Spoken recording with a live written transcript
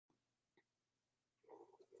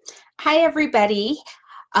Hi, everybody.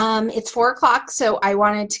 It's 4 o'clock, so I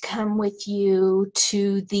wanted to come with you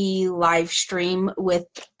to the live stream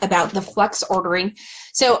about the flex ordering.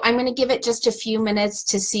 So I'm going to give it just a few minutes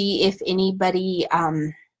to see if anybody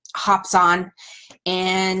hops on,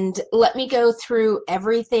 and let me go through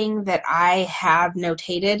everything that I have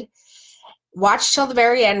notated. Watch till the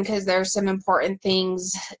very end because there's some important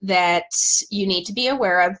things that you need to be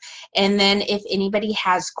aware of. And then if anybody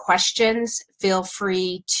has questions, feel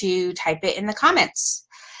free to type it in the comments.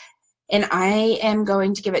 And I am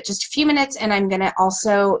going to give it just a few minutes, and I'm going to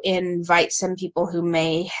also invite some people who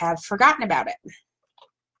may have forgotten about it.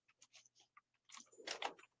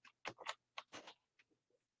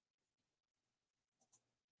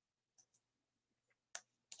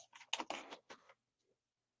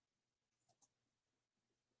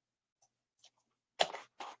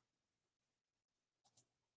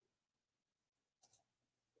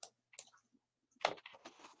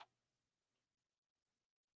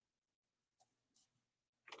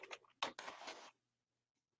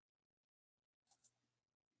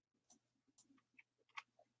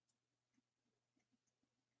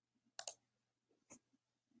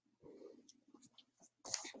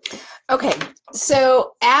 Okay,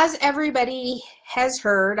 so as everybody has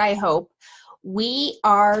heard, I hope, we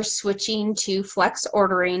are switching to flex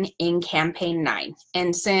ordering in campaign 9.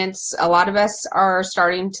 And since a lot of us are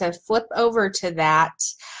starting to flip over to that,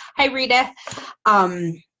 hi Rita,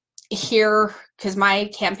 here, because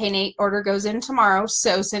my campaign 8 order goes in tomorrow.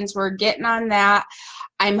 So since we're getting on that,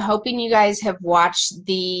 I'm hoping you guys have watched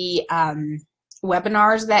the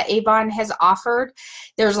webinars that Avon has offered.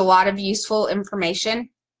 There's a lot of useful information.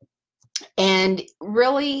 And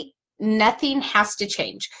really, nothing has to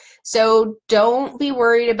change. So don't be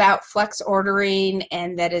worried about flex ordering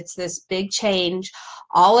and that it's this big change.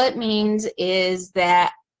 All it means is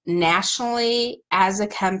that nationally, as a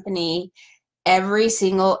company, every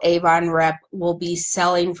single Avon rep will be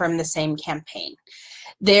selling from the same campaign.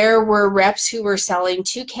 There were reps who were selling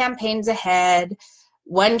 2 campaigns ahead,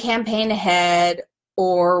 1 campaign ahead,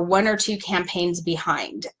 or 1 or 2 campaigns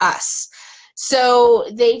behind us. So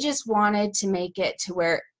they just wanted to make it to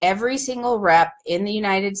where every single rep in the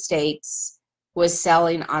United States was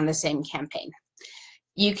selling on the same campaign.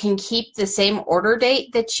 You can keep the same order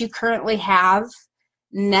date that you currently have.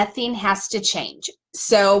 Nothing has to change.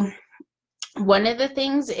 So one of the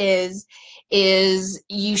things is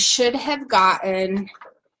you should have gotten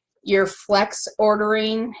your flex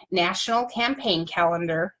ordering national campaign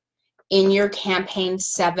calendar in your campaign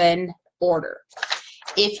 7 order.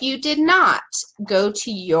 If you did not, go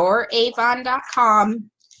to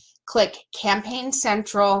youravon.com, click Campaign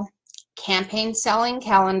Central, Campaign Selling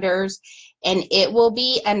Calendars, and it will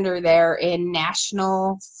be under there in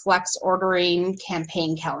National Flex Ordering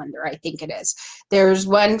Campaign Calendar, I think it is. There's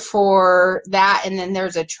one for that, and then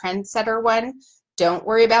there's a Trendsetter one. Don't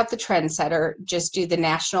worry about the Trendsetter, just do the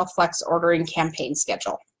National Flex Ordering Campaign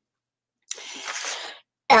Schedule.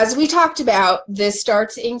 As we talked about, this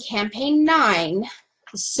starts in Campaign 9.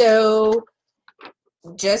 So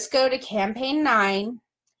just go to campaign 9.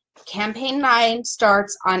 Campaign 9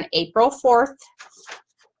 starts on April 4th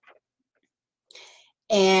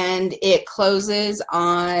and it closes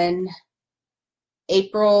on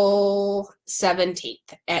April 17th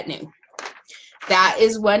at noon. That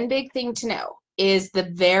is one big thing to know, is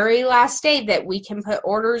the very last day that we can put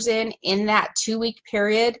orders in that 2-week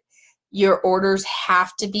period, your orders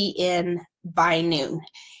have to be in by noon.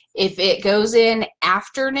 If it goes in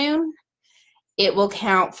afternoon, it will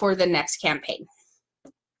count for the next campaign.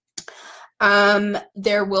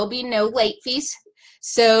 There will be no late fees.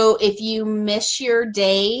 So if you miss your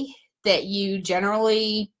day that you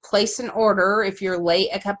generally place an order, if you're late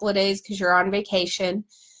a couple of days because you're on vacation,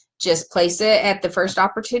 just place it at the first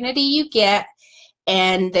opportunity you get,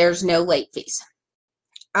 and there's no late fees.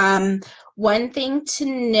 One thing to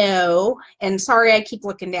know, and sorry I keep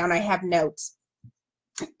looking down, I have notes,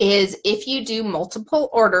 is if you do multiple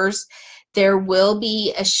orders, there will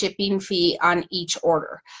be a shipping fee on each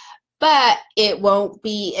order, but it won't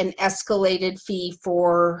be an escalated fee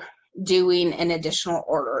for doing an additional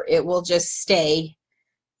order. It will just stay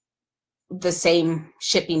the same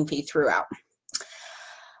shipping fee throughout.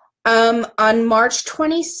 On March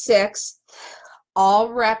 26th,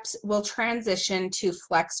 all reps will transition to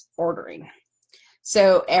flex ordering.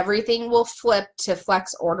 So everything will flip to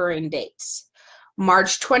flex ordering dates.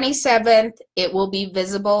 March 27th, it will be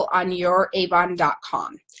visible on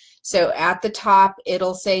youravon.com. So at the top,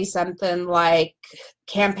 it'll say something like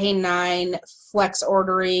Campaign 9 Flex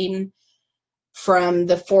Ordering from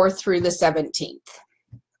the 4th through the 17th.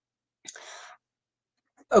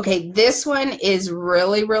 Okay, this one is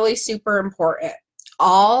really, really super important.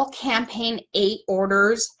 All campaign 8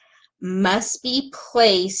 orders must be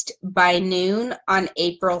placed by noon on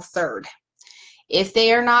April 3rd. If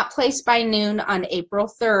they are not placed by noon on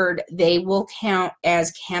April 3rd, they will count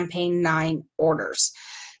as campaign 9 orders.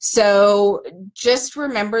 So just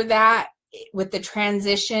remember that with the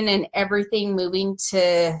transition and everything moving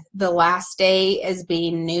to the last day as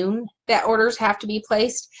being noon, that orders have to be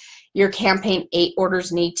placed. Your campaign 8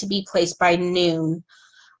 orders need to be placed by noon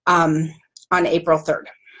on April 3rd.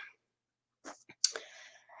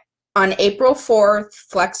 On April 4th,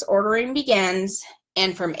 flex ordering begins,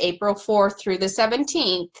 and from April 4th through the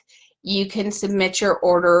 17th, you can submit your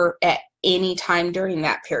order at any time during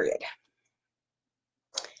that period.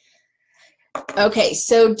 Okay,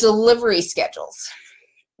 so delivery schedules.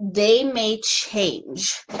 They may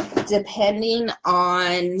change depending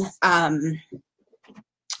on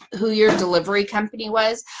who your delivery company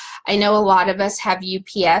was. I know a lot of us have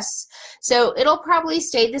UPS, so it'll probably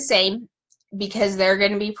stay the same because they're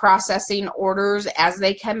going to be processing orders as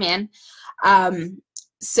they come in.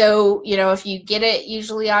 So, you know, if you get it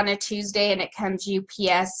usually on a Tuesday and it comes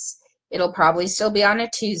UPS, it'll probably still be on a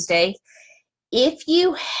Tuesday. If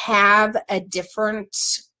you have a different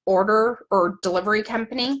order or delivery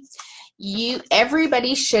company,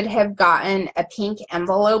 everybody should have gotten a pink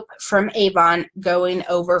envelope from Avon going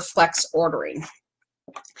over flex ordering.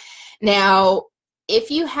 Now, if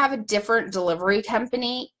you have a different delivery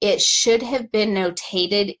company, it should have been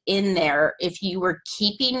notated in there if you were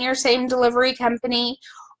keeping your same delivery company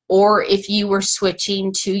or if you were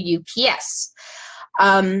switching to UPS.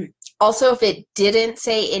 Also, if it didn't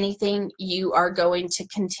say anything, you are going to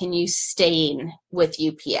continue staying with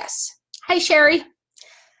UPS. Hi, Sherry.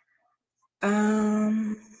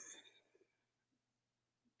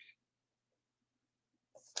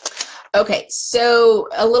 Okay, so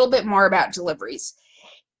a little bit more about deliveries.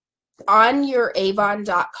 On your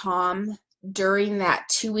avon.com, during that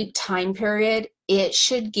 2-week time period, it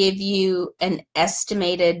should give you an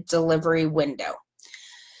estimated delivery window.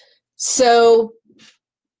 So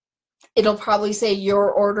it'll probably say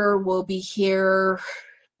your order will be here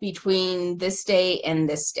between this day and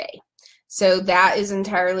this day. So that is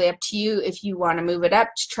entirely up to you if you want to move it up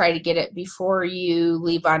to try to get it before you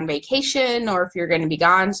leave on vacation, or if you're going to be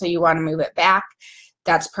gone so you want to move it back,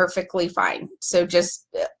 that's perfectly fine. So just,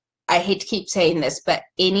 I hate to keep saying this, but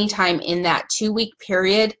anytime in that 2-week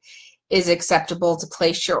period is acceptable to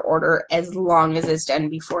place your order as long as it's done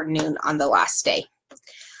before noon on the last day.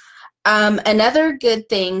 Another good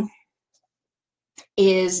thing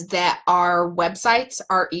is that our websites,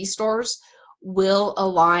 our e-stores, will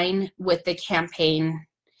align with the campaign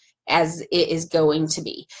as it is going to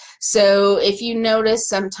be. So if you notice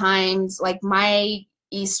sometimes, like my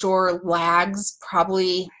e-store lags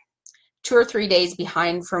probably 2 or 3 days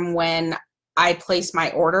behind from when I place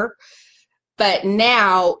my order, but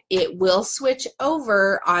now it will switch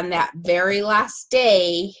over on that very last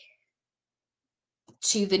day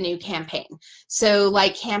to the new campaign. So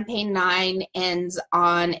like campaign 9 ends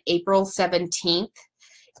on April 17th,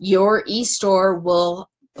 your e-store will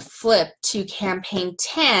flip to campaign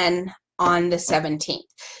 10 on the 17th.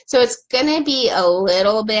 So it's going to be a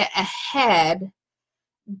little bit ahead,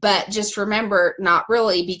 but just remember, not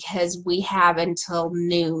really, because we have until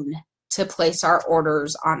noon to place our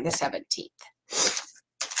orders on the 17th.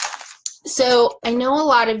 So I know a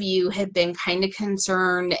lot of you have been kind of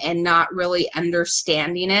concerned and not really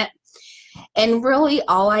understanding it. And really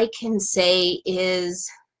all I can say is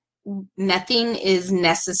nothing is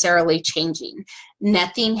necessarily changing.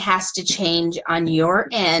 Nothing has to change on your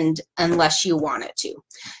end unless you want it to.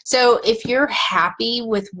 So if you're happy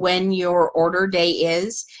with when your order day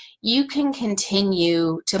is, you can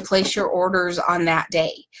continue to place your orders on that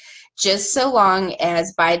day, just so long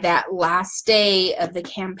as by that last day of the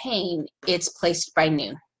campaign, it's placed by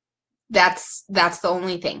noon. That's the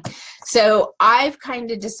only thing. So I've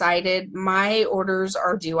kind of decided my orders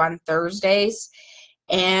are due on Thursdays,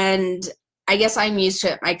 and I guess I'm used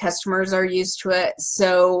to it. My customers are used to it,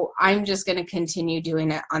 so I'm just going to continue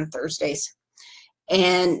doing it on Thursdays.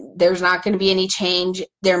 And there's not going to be any change.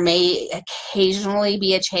 There may occasionally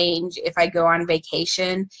be a change if I go on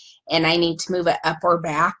vacation and I need to move it up or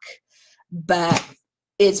back, but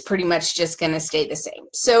it's pretty much just going to stay the same.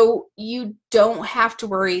 So you don't have to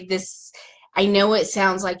worry. This, I know it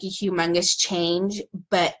sounds like a humongous change,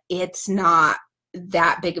 but it's not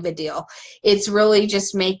that big of a deal. It's really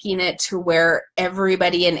just making it to where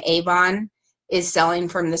everybody in Avon is selling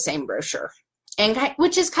from the same brochure, and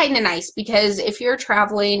which is kind of nice, because if you're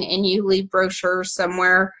traveling and you leave brochures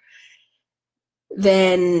somewhere,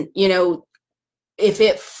 then, you know, if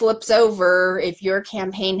it flips over, if your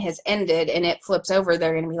campaign has ended and it flips over,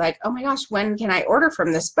 they're going to be like, oh my gosh, when can I order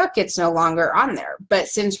from this book? It's no longer on there. But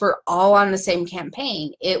since we're all on the same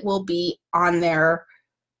campaign, it will be on there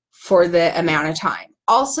for the amount of time.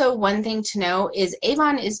 Also, one thing to know is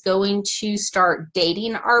Avon is going to start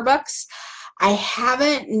dating our books. I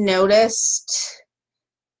haven't noticed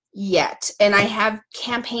yet, and I have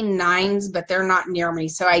campaign 9s, but they're not near me,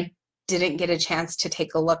 so I didn't get a chance to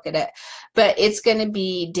take a look at it. But it's going to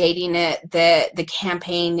be dating it that the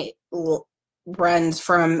campaign runs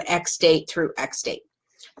from X date through X date.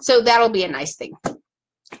 So that'll be a nice thing.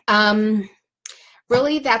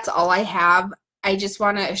 Really, that's all I have. I just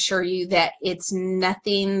want to assure you that it's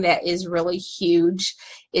nothing that is really huge.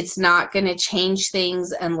 It's not going to change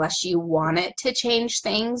things unless you want it to change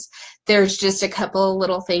things. There's just a couple of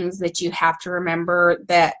little things that you have to remember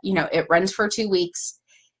that, you know, it runs for 2 weeks.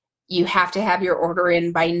 You have to have your order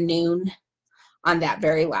in by noon on that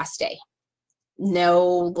very last day.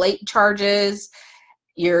 No late charges.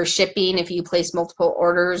 Your shipping, if you place multiple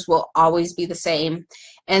orders, will always be the same.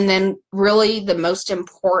 And then really the most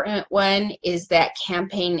important one is that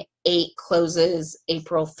campaign 8 closes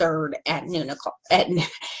April 3rd at noon o'clock.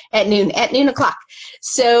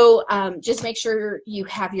 So just make sure you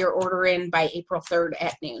have your order in by April 3rd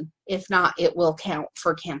at noon. If not, it will count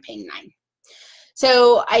for campaign 9.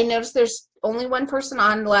 So I noticed there's only one person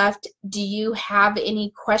on left. Do you have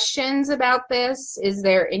any questions about this? Is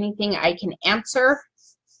there anything I can answer?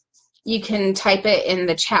 You can type it in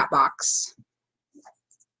the chat box.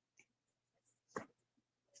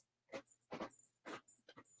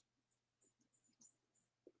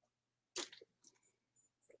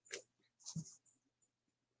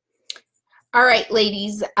 All right,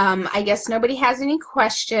 ladies, I guess nobody has any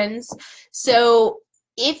questions. So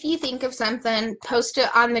if you think of something, post it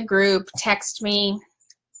on the group, text me.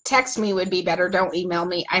 Text me would be better. Don't email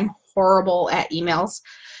me. I'm horrible at emails.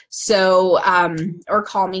 So, or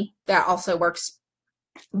call me. That also works.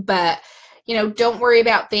 But, you know, don't worry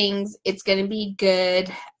about things. It's going to be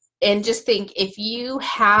good. And just think, if you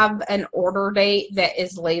have an order date that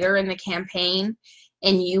is later in the campaign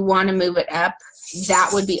and you want to move it up, that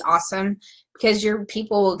would be awesome, because your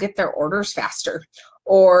people will get their orders faster.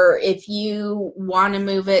 Or if you want to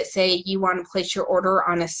move it, say you want to place your order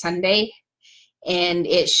on a Sunday, and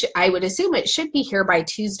I would assume it should be here by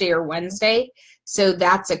Tuesday or Wednesday. So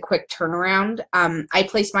that's a quick turnaround. I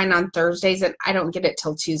place mine on Thursdays and I don't get it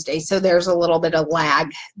till Tuesday. So there's a little bit of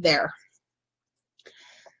lag there.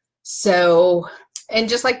 So, and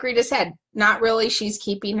just like Rita said, not really, she's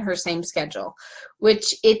keeping her same schedule,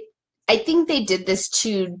 which I think they did this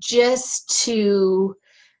just to,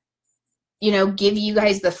 you know, give you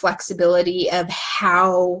guys the flexibility of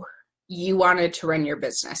how you wanted to run your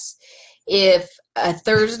business. If a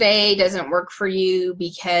Thursday doesn't work for you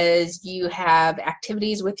because you have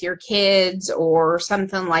activities with your kids or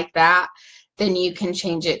something like that, then you can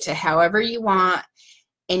change it to however you want,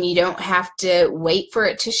 and you don't have to wait for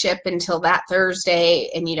it to ship until that Thursday,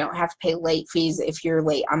 and you don't have to pay late fees if you're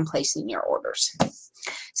late on placing your orders.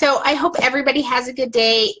 So I hope everybody has a good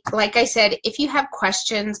day. Like I said, if you have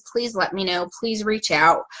questions, please let me know. Please reach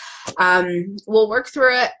out. We'll work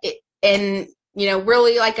through it. And, you know,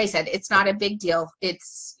 really, like I said, it's not a big deal.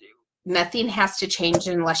 Nothing has to change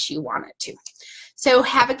unless you want it to. So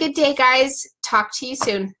have a good day, guys. Talk to you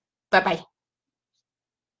soon. Bye-bye.